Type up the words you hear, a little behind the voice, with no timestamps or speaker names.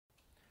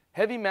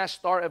Heavy mass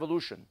star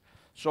evolution.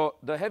 So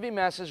the heavy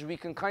masses, we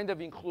can kind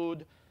of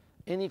include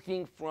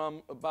anything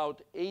from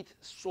about 8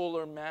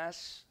 solar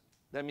mass,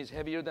 that means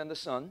heavier than the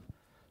sun,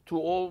 to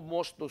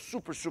almost the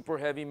super, super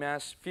heavy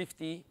mass,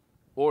 50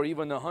 or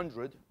even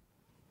 100.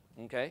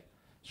 Okay?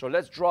 So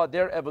let's draw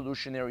their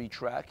evolutionary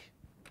track.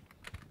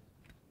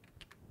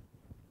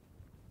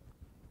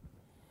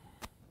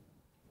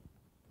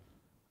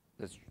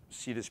 Let's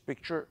see this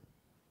picture.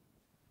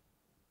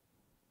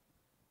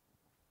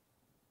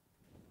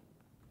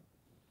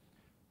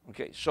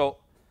 Okay, so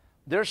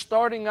they're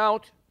starting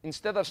out,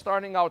 instead of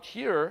starting out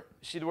here,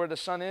 see where the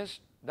sun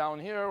is? Down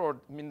here or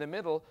in the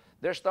middle,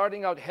 they're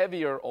starting out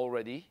heavier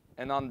already,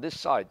 and on this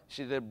side.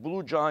 See, they're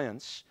blue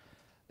giants,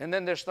 and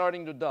then they're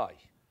starting to die.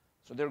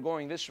 So they're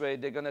going this way,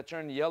 they're going to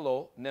turn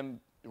yellow, and then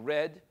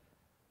red,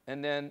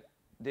 and then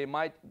they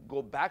might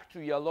go back to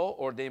yellow,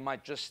 or they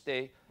might just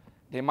stay,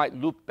 they might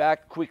loop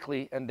back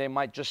quickly, and they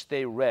might just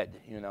stay red,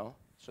 you know.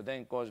 So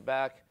then it goes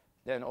back,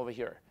 then over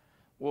here.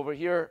 Over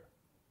here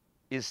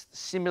is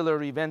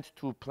similar event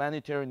to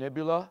planetary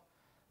nebula,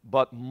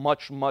 but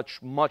much,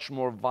 much, much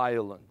more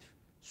violent.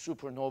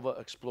 Supernova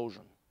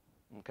explosion,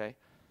 okay?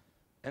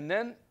 And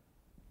then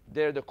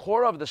there, the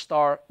core of the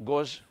star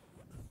goes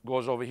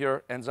over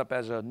here, ends up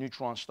as a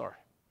neutron star,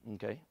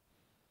 okay?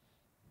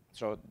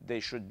 So they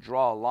should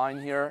draw a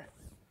line here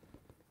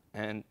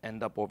and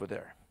end up over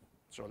there.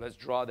 So let's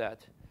draw that.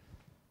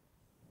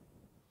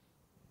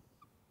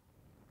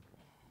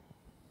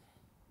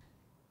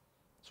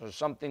 So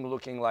something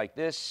looking like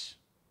this.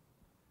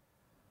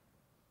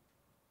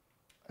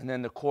 And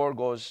then the core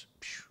goes,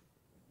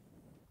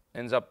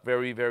 ends up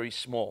very, very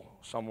small,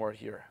 somewhere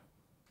here.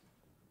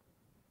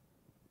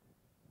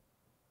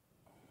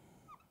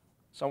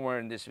 Somewhere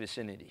in this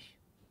vicinity.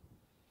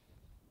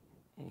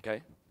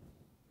 Okay?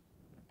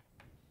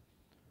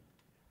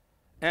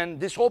 And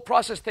this whole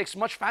process takes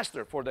much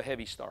faster for the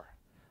heavy star.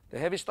 The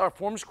heavy star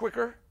forms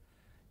quicker,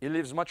 it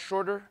lives much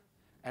shorter,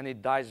 and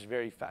it dies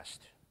very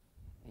fast.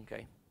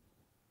 Okay?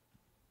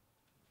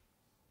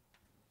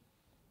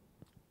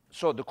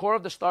 So the core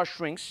of the star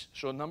shrinks.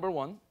 So number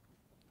 1,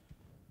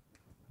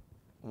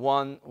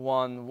 1,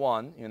 1,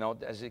 1, you know,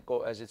 as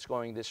it's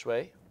going this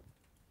way.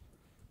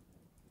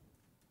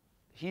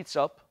 Heats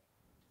up.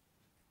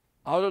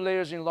 Outer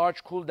layers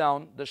enlarge, cool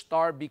down. The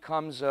star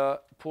becomes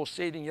a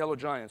pulsating yellow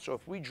giant. So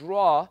if we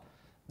draw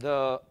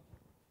the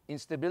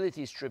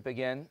instability strip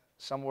again,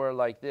 somewhere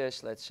like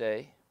this, let's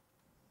say,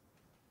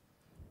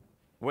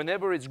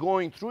 whenever it's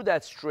going through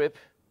that strip,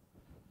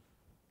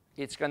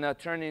 it's going to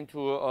turn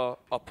into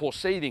a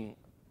pulsating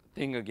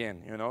thing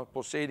again, you know,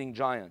 pulsating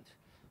giant.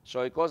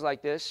 So it goes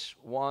like this,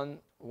 1,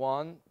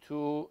 1,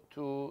 2,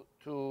 2,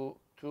 2,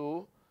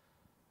 2.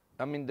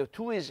 I mean, the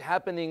 2 is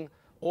happening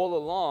all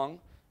along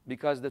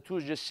because the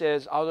 2 just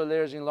says outer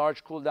layers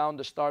enlarge, cool down,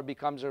 the star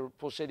becomes a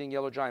pulsating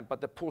yellow giant. But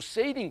the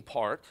pulsating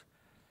part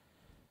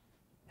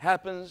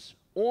happens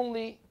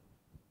only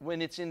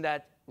when it's in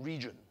that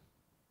region.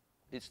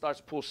 It starts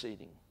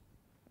pulsating,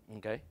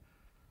 okay?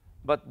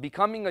 But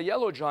becoming a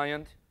yellow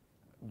giant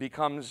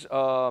becomes,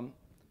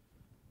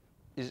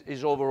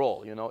 is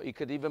overall, you know. It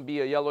could even be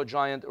a yellow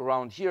giant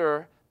around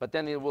here, but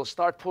then it will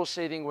start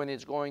pulsating when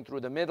it's going through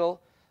the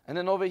middle. And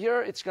then over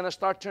here, it's going to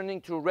start turning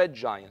to red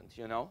giant,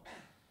 you know.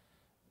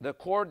 The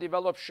core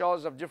develops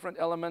shells of different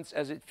elements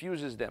as it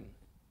fuses them.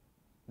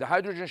 The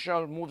hydrogen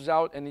shell moves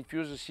out and it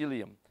fuses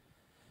helium.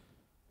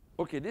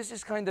 Okay, this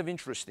is kind of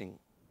interesting.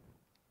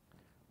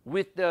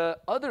 With the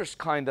other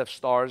kind of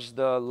stars,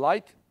 the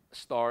light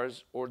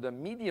stars or the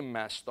medium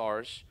mass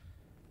stars,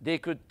 they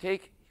could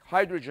take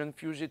hydrogen,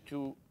 fuse it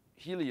to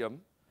helium,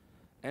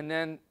 and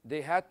then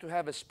they had to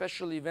have a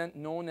special event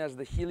known as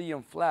the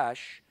helium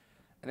flash.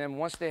 And then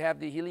once they have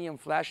the helium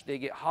flash, they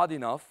get hot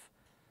enough,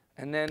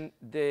 and then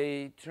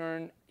they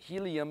turn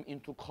helium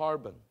into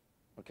carbon,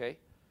 okay?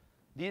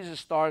 These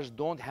stars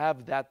don't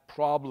have that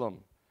problem.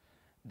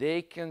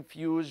 They can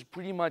fuse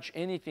pretty much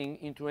anything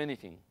into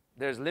anything.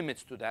 There's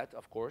limits to that,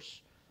 of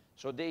course.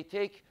 So they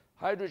take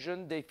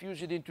hydrogen, they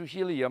fuse it into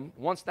helium.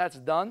 Once that's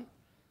done,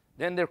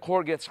 then their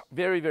core gets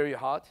very, very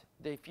hot.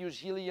 They fuse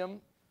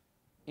helium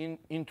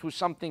into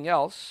something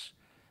else.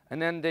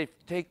 And then they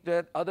take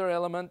that other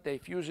element, they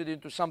fuse it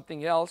into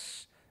something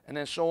else, and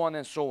then so on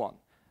and so on,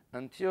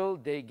 until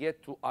they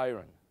get to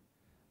iron.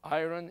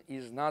 Iron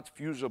is not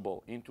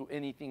fusible into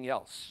anything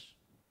else,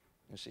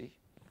 you see?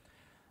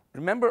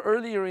 Remember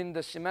earlier in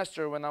the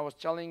semester when I was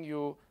telling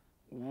you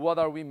what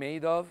are we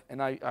made of,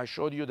 and I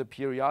showed you the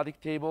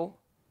periodic table?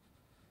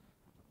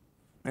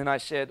 And I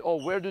said,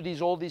 oh, where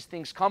do all these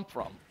things come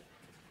from?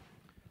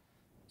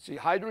 See,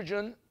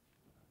 hydrogen,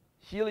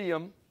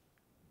 helium,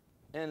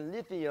 and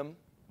lithium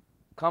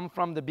come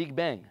from the Big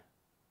Bang.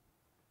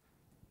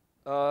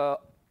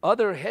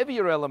 Other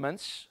heavier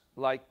elements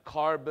like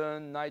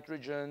carbon,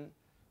 nitrogen,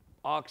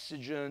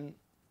 oxygen,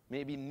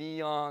 maybe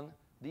neon,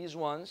 these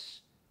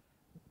ones,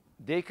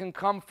 they can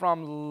come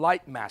from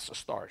light mass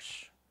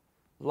stars.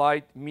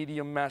 Light,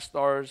 medium mass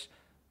stars.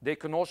 They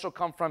can also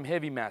come from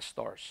heavy mass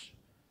stars.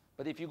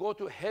 But if you go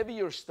to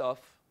heavier stuff,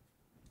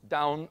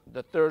 down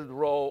the third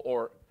row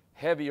or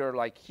heavier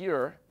like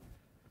here,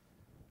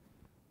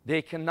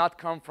 they cannot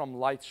come from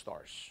light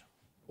stars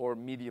or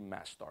medium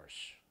mass stars.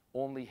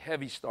 Only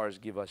heavy stars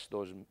give us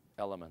those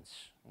elements,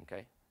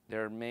 okay?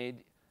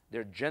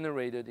 They're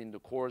generated in the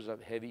cores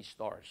of heavy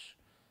stars.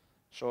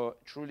 So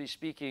truly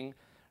speaking,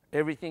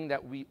 everything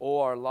that we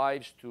owe our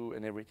lives to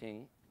and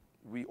everything,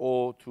 we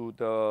owe to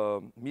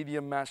the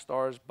medium mass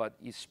stars, but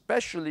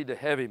especially the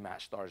heavy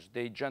mass stars.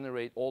 They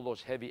generate all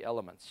those heavy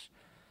elements.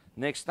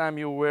 Next time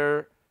you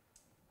wear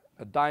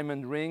a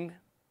diamond ring,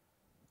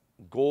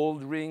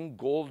 gold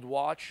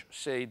watch,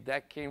 say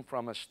that came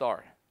from a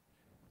star,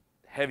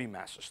 heavy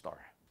mass star,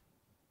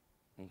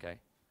 okay?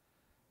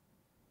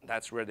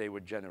 That's where they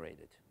were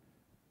generated.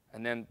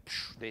 And then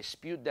they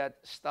spewed that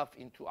stuff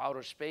into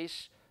outer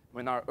space.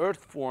 When our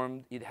Earth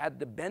formed, it had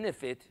the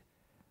benefit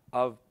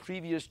of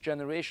previous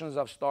generations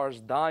of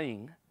stars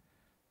dying,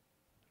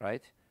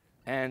 right?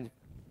 And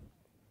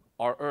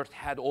our Earth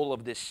had all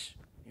of this.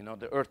 You know,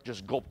 the Earth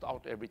just gulped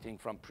out everything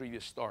from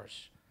previous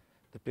stars.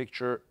 The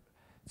picture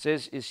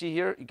says, you see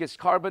here, it gets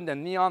carbon,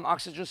 then neon,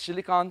 oxygen,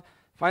 silicon,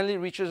 finally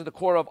reaches the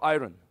core of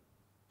iron.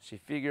 See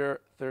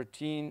figure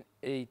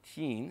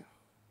 1318.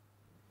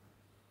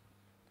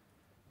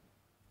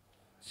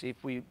 See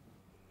if we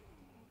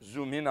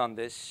zoom in on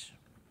this.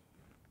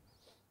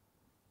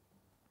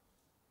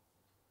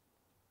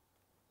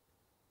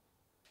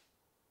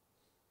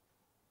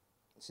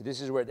 See,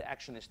 this is where the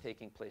action is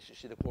taking place. You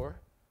see the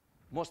core?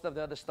 Most of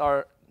the other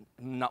star,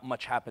 not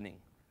much happening.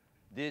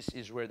 This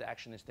is where the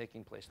action is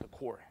taking place, the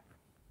core.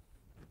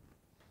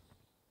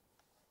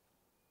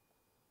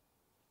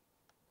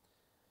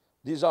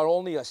 These are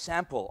only a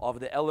sample of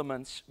the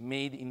elements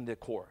made in the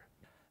core.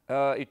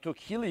 It took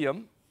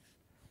helium,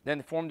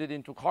 then formed it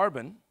into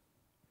carbon.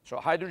 So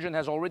hydrogen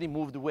has already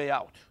moved way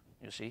out,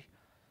 you see.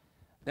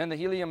 Then the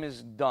helium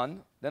is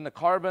done. Then the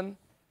carbon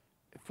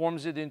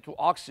forms it into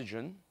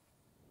oxygen,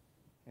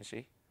 you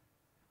see.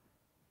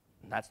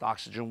 And that's the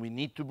oxygen we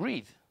need to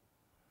breathe.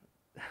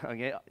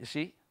 Okay, you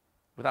see?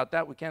 Without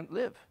that, we can't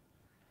live.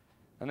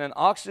 And then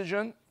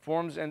oxygen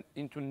forms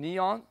into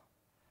neon,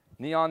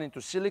 neon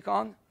into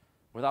silicon.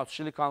 Without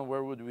silicon,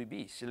 where would we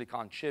be?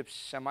 Silicon chips,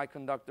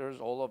 semiconductors,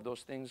 all of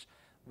those things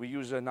we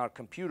use in our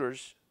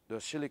computers, the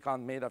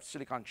silicon made of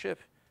silicon chip,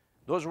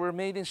 those were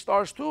made in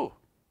stars too.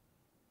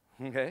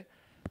 Okay?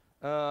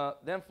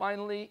 Then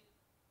finally,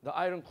 the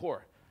iron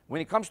core. When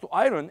it comes to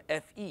iron,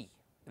 Fe,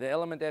 the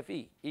element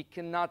Fe, it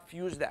cannot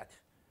fuse that.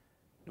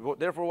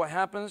 Therefore, what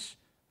happens?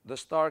 The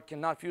star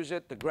cannot fuse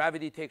it. The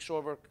gravity takes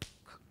over,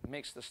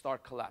 makes the star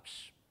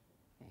collapse.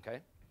 Okay?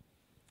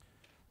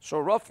 So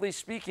roughly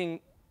speaking,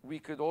 we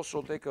could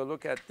also take a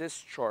look at this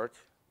chart.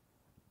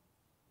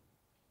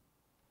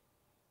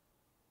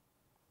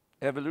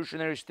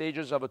 Evolutionary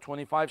stages of a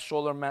 25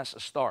 solar mass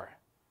star.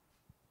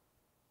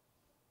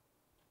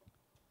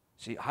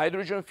 See,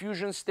 hydrogen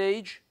fusion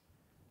stage,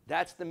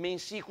 that's the main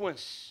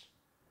sequence.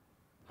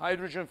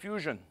 Hydrogen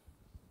fusion,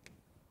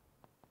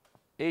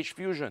 H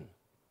fusion.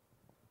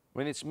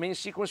 When it's main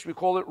sequence, we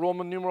call it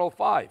Roman numeral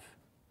 5.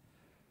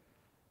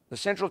 The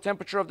central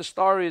temperature of the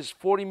star is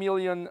 40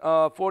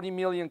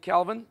 million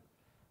Kelvin.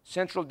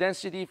 Central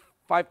density,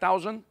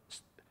 5,000.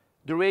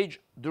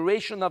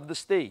 Duration of the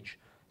stage,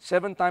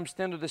 7 times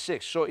 10 to the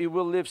 6. So it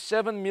will live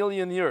 7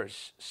 million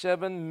years.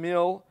 7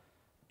 mil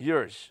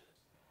years.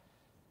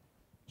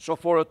 So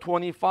for a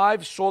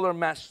 25 solar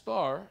mass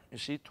star, you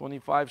see,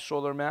 25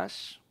 solar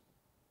mass.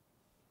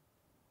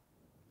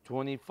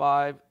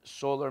 25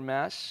 solar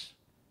mass.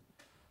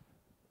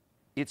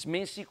 Its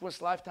main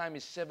sequence lifetime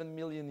is 7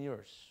 million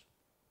years.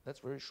 That's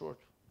very short.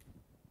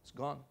 It's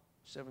gone.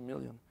 7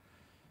 million.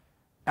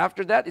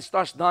 After that, it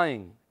starts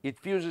dying. It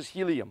fuses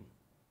helium.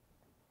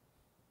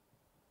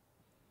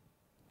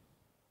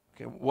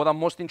 Okay, what I'm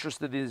most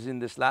interested in is in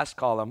this last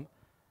column.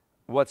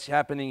 What's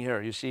happening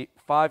here? You see,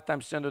 5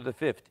 times 10 to the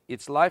 5th.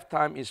 Its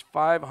lifetime is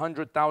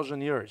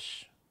 500,000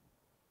 years.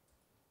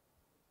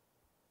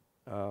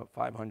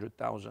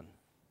 500,000.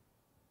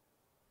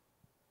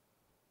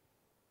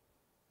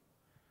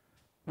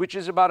 Which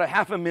is about a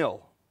half a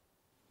mil.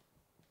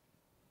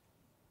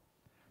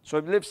 So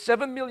it lives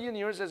 7 million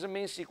years as a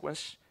main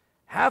sequence.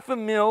 Half a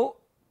mil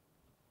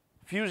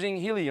fusing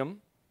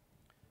helium.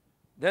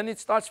 Then it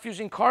starts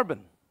fusing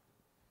carbon.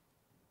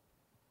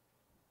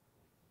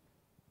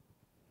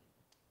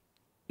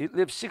 It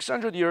lives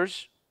 600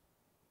 years.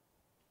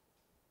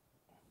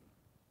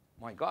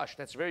 My gosh,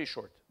 that's very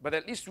short. But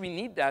at least we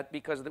need that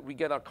because we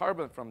get our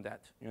carbon from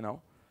that, you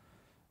know.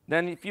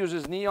 Then it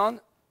fuses neon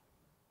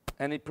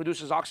and it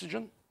produces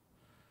oxygen.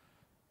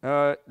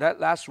 That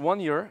lasts 1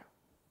 year.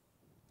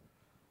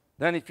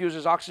 Then it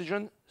fuses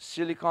oxygen,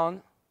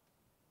 silicon.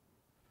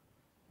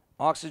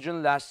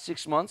 Oxygen lasts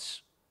 6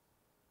 months.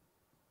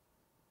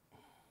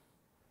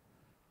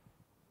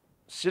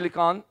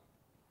 Silicon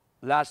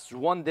lasts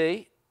 1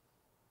 day.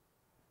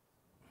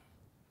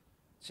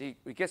 See,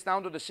 it gets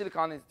down to the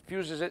silicon, it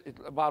fuses it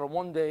about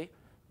 1 day.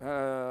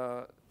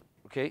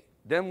 Okay,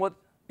 then what?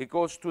 It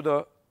goes to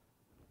the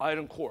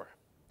iron core.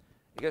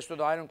 It gets to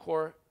the iron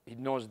core, it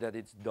knows that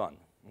it's done.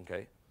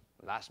 Okay,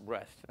 last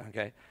breath.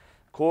 Okay,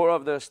 Core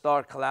of the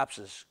star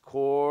collapses.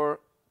 Core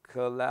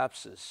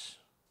collapses.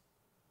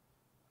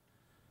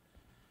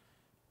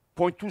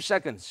 0.2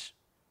 seconds.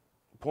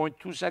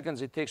 0.2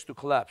 seconds it takes to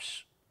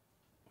collapse.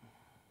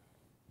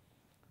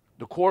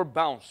 The core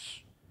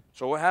bounce.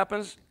 So what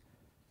happens?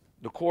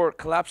 The core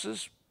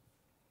collapses,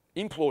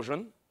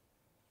 implosion,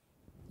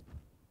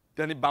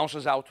 then it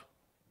bounces out,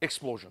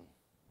 explosion.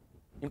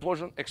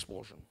 Implosion,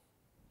 explosion,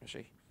 you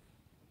see?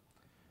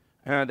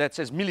 That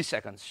says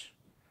milliseconds.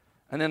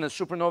 And then a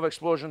supernova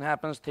explosion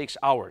happens, takes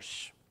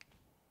hours.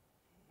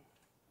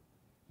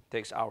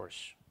 Takes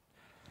hours.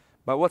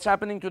 But what's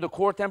happening to the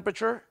core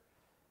temperature?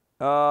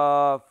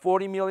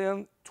 40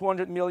 million,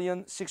 200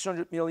 million,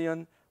 600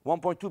 million,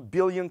 1.2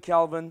 billion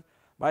Kelvin.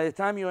 By the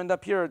time you end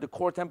up here, the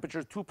core temperature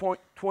is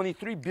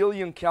 2.23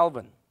 billion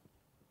Kelvin.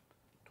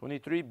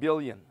 23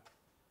 billion.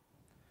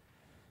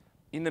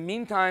 In the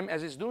meantime,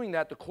 as it's doing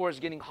that, the core is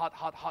getting hot,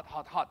 hot, hot,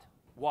 hot, hot.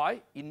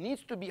 Why? It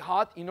needs to be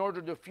hot in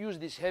order to fuse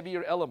these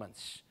heavier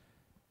elements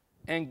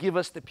and give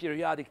us the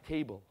periodic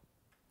table.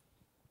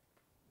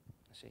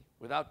 See?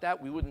 Without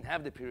that, we wouldn't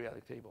have the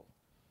periodic table.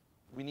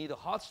 We need a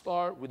hot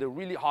star with a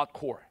really hot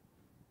core.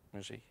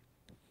 You see?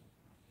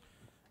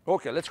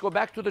 Okay, let's go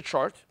back to the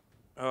chart,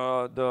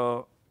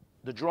 the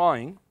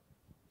drawing.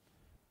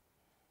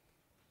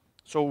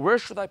 So where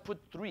should I put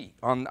 3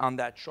 on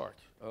that chart?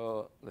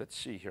 Let's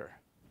see here.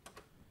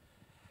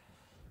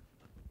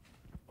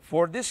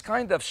 For this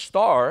kind of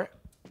star,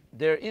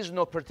 there is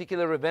no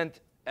particular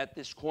event at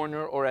this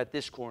corner or at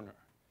this corner.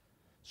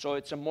 So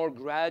it's a more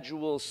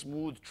gradual,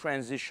 smooth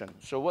transition.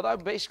 So what I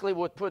basically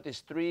would put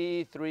is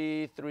 3,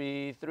 3,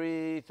 3,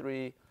 3,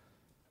 3,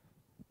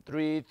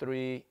 3,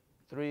 3,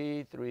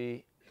 3,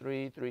 3,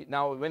 3, 3.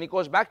 Now, when it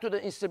goes back to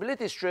the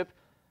instability strip,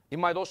 it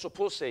might also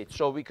pulsate.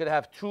 So we could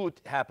have 2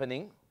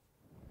 happening.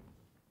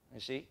 You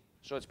see?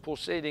 So it's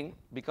pulsating,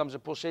 becomes a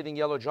pulsating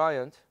yellow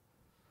giant,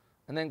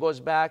 and then goes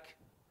back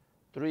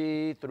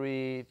 3,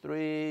 3,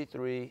 3,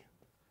 3.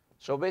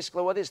 So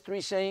basically, what is 3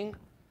 saying?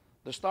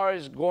 The star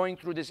is going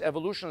through this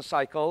evolution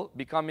cycle,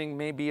 becoming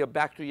maybe a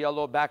back to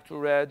yellow, back to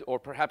red, or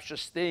perhaps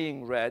just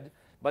staying red.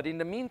 But in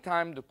the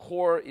meantime, the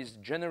core is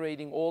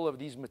generating all of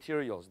these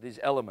materials, these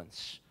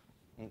elements.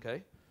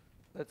 Okay?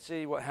 Let's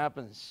see what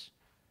happens.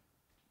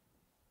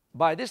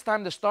 By this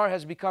time, the star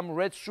has become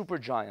red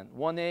supergiant,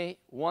 1A,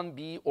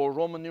 1B, or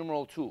Roman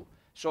numeral 2.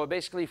 So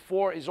basically,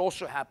 4 is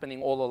also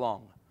happening all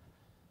along.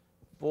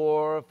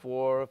 4,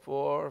 4,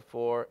 4,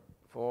 4,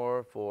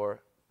 4, 4.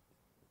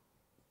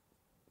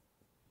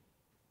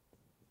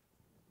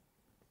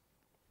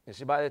 You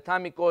see, by the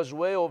time it goes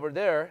way over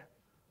there,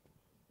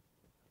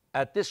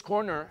 at this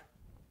corner,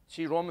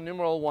 see Roman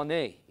numeral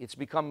 1A. It's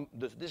become,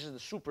 this is the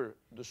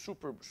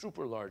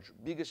super large,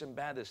 biggest and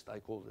baddest, I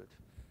called it,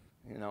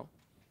 you know.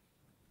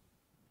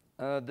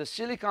 The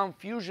silicon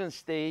fusion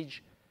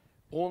stage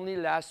only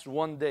lasts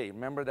 1 day.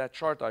 Remember that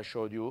chart I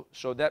showed you?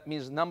 So that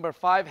means number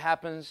 5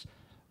 happens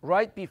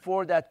right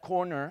before that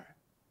corner.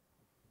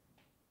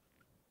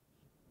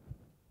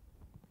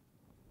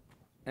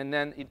 And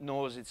then it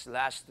knows its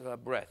last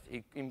breath.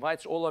 It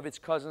invites all of its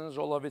cousins,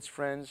 all of its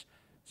friends,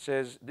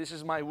 says, this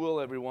is my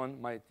will,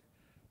 everyone.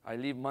 I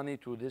leave money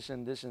to this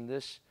and this and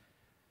this.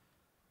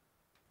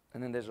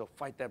 And then there's a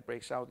fight that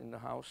breaks out in the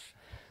house.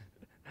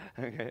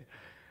 Okay.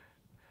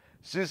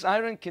 Since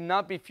iron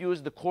cannot be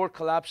fused, the core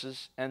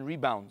collapses and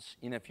rebounds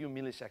in a few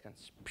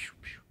milliseconds.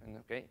 And,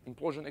 okay,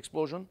 implosion,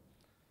 explosion.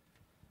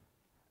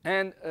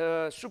 And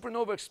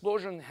supernova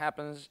explosion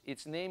happens.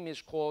 Its name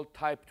is called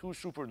type 2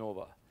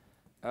 supernova.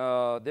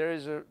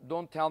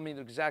 Don't tell me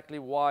exactly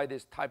why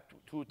there's type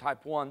 2,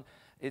 type 1.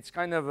 It's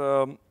kind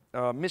of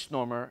a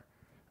misnomer.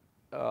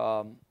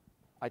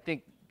 I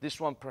think this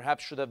one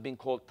perhaps should have been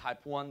called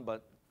type 1,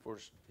 but for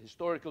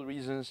historical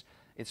reasons,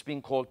 it's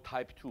being called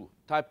type 2.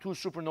 Type 2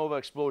 supernova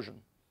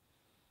explosion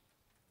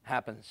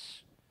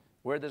happens.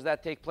 Where does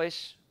that take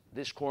place?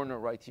 This corner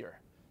right here.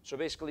 So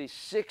basically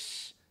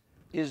 6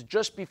 is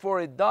just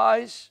before it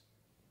dies.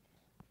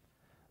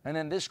 And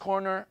then this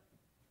corner,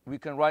 we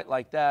can write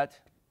like that,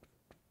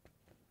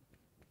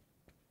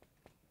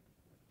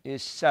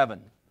 is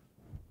 7.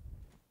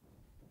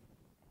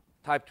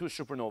 Type 2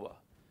 supernova.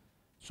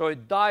 So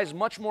it dies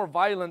much more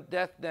violent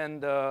death than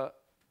the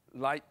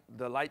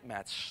light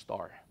match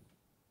star.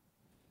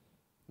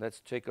 Let's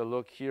take a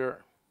look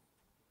here.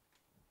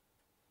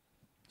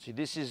 See,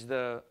 this is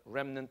the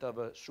remnant of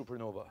a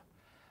supernova.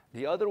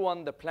 The other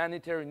one, the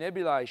planetary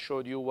nebula I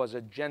showed you, was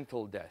a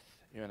gentle death,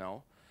 you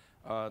know.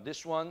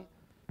 This one,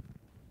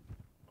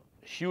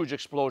 huge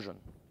explosion.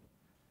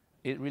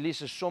 It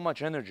releases so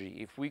much energy.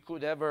 If we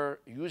could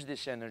ever use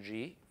this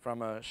energy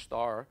from a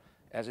star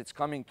as it's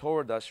coming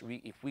toward us,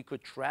 if we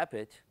could trap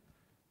it,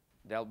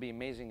 that'll be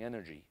amazing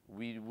energy.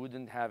 We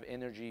wouldn't have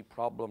energy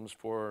problems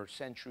for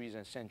centuries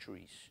and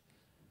centuries.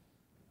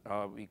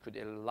 We could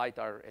light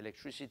our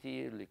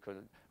electricity, we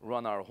could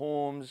run our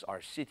homes,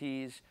 our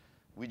cities.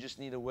 We just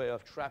need a way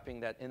of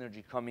trapping that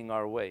energy coming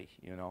our way,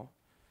 you know.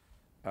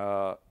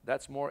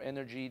 That's more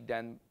energy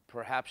than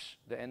perhaps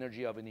the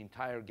energy of an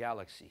entire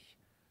galaxy.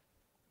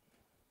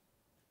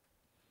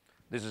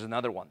 This is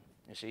another one,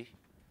 You see?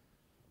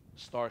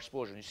 Star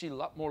explosion. You see a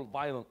lot more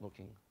violent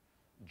looking.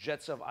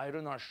 Jets of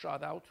iron are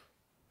shot out.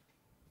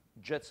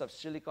 Jets of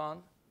silicon.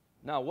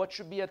 Now, what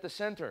should be at the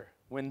center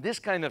when this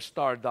kind of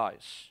star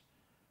dies?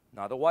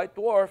 Not a white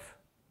dwarf,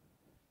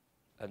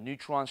 a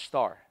neutron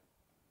star.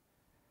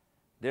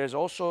 There's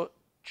also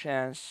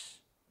chance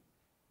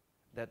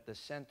that the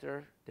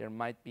center there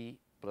might be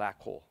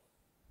black hole.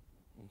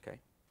 Okay?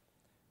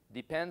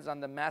 Depends on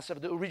the mass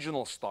of the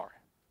original star.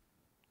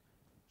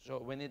 So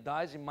when it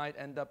dies, it might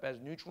end up as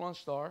neutron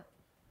star,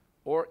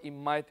 or it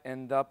might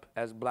end up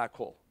as black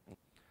hole.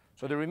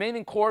 So the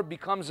remaining core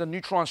becomes a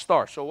neutron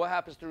star. So what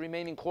happens to the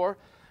remaining core?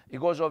 It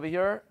goes over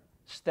here,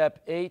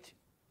 step 8,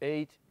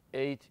 8,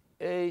 8,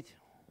 8.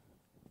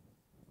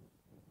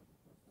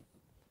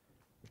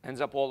 Ends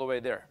up all the way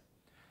there.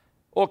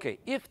 Okay,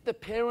 if the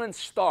parent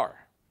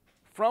star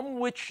from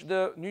which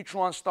the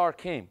neutron star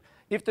came,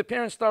 if the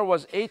parent star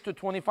was 8 to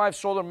 25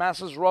 solar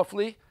masses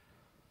roughly,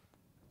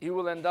 it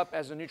will end up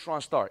as a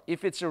neutron star.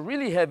 If it's a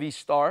really heavy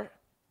star,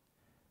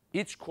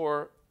 its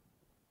core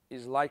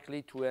is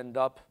likely to end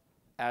up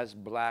as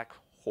black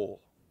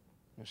hole.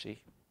 You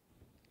see?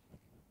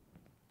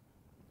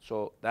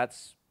 So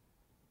that's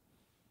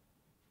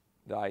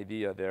the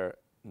idea there.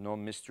 No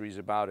mysteries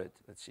about it.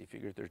 Let's see,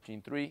 figure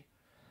 13.3.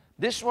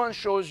 This one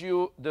shows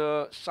you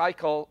the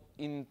cycle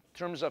in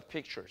terms of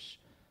pictures.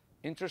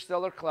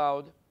 Interstellar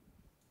cloud,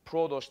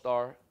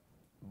 protostar,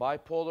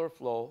 bipolar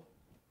flow,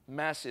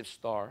 massive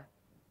star,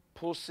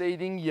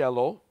 pulsating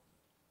yellow.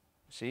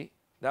 See?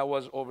 That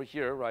was over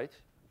here, right?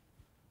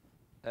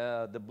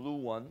 The blue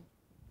one.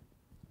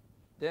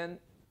 Then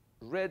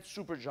red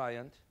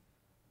supergiant,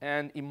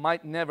 and it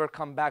might never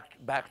come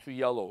back to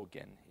yellow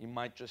again. It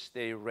might just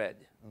stay red,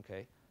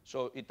 okay?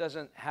 So it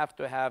doesn't have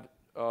to have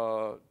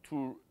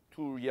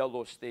two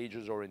yellow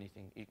stages or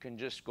anything. It can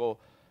just go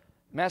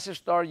massive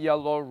star,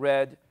 yellow,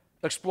 red,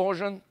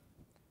 explosion,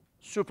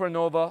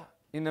 supernova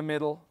in the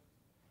middle.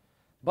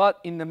 But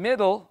in the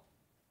middle,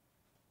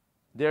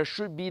 there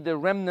should be the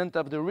remnant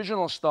of the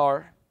original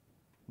star,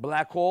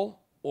 black hole,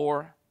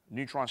 or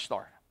neutron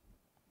star,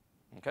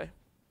 okay?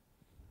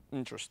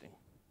 Interesting.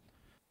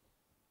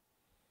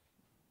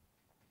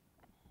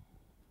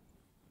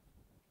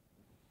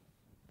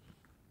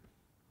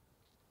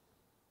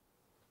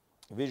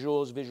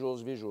 Visuals,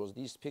 visuals, visuals.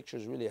 These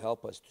pictures really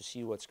help us to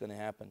see what's going to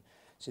happen.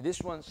 See,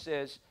 this one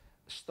says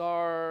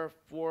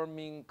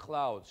star-forming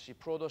clouds. See,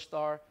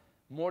 protostar,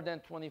 more than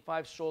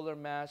 25 solar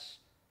mass,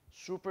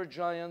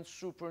 supergiant,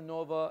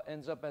 supernova,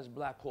 ends up as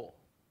black hole.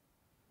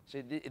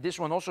 See, this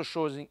one also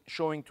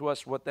showing to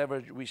us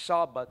whatever we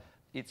saw, but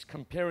it's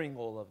comparing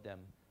all of them.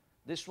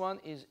 This one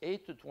is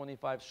 8 to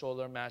 25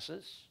 solar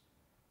masses,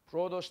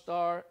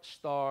 protostar,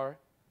 star,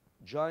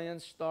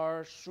 giant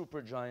star,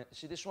 supergiant.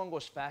 See, this one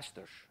goes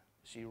faster.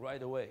 See,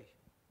 right away.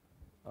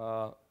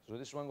 So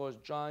this one goes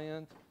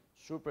giant,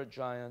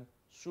 supergiant,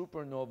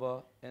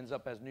 supernova, ends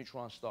up as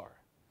neutron star.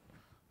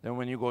 Then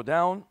when you go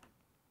down,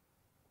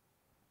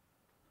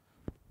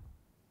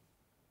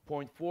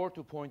 0.4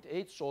 to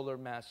 0.8 solar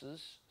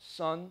masses,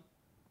 sun,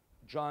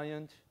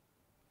 giant,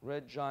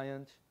 red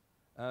giant.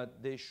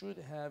 They should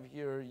have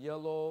here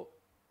yellow,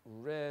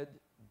 red,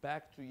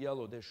 back to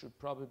yellow. There should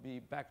probably be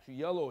back to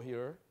yellow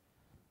here,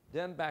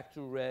 then back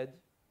to red.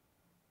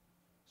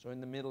 So in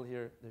the middle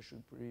here, there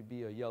should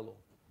be a yellow.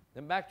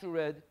 Then back to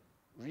red,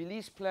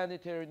 release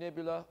planetary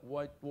nebula,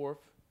 white dwarf.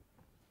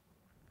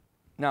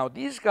 Now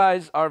these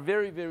guys are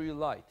very, very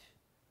light,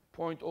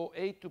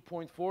 0.08 to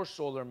 0.4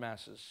 solar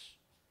masses.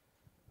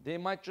 They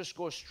might just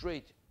go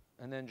straight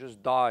and then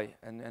just die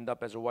and end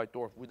up as a white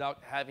dwarf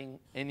without having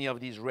any of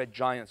these red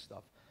giant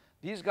stuff.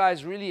 These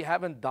guys really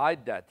haven't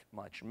died that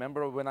much.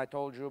 Remember when I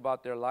told you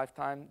about their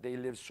lifetime? They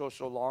live so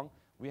long.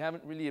 We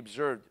haven't really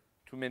observed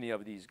too many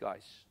of these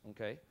guys,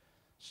 okay?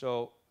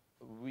 So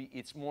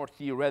it's more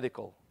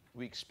theoretical.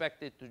 We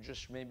expect it to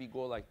just maybe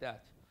go like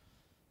that.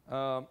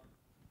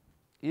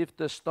 If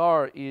the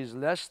star is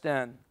less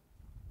than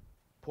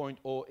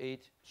 0.08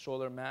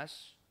 solar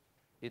mass,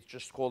 it's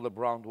just called a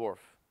brown dwarf.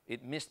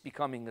 It missed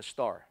becoming a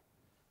star.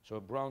 So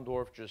a brown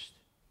dwarf just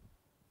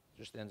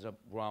ends up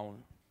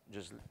brown,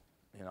 just,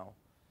 you know.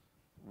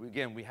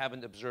 Again, we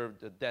haven't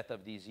observed the death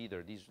of these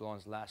either. These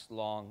ones last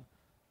long.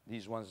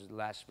 These ones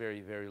last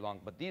very, very long.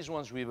 But these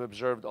ones we've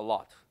observed a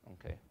lot,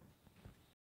 okay.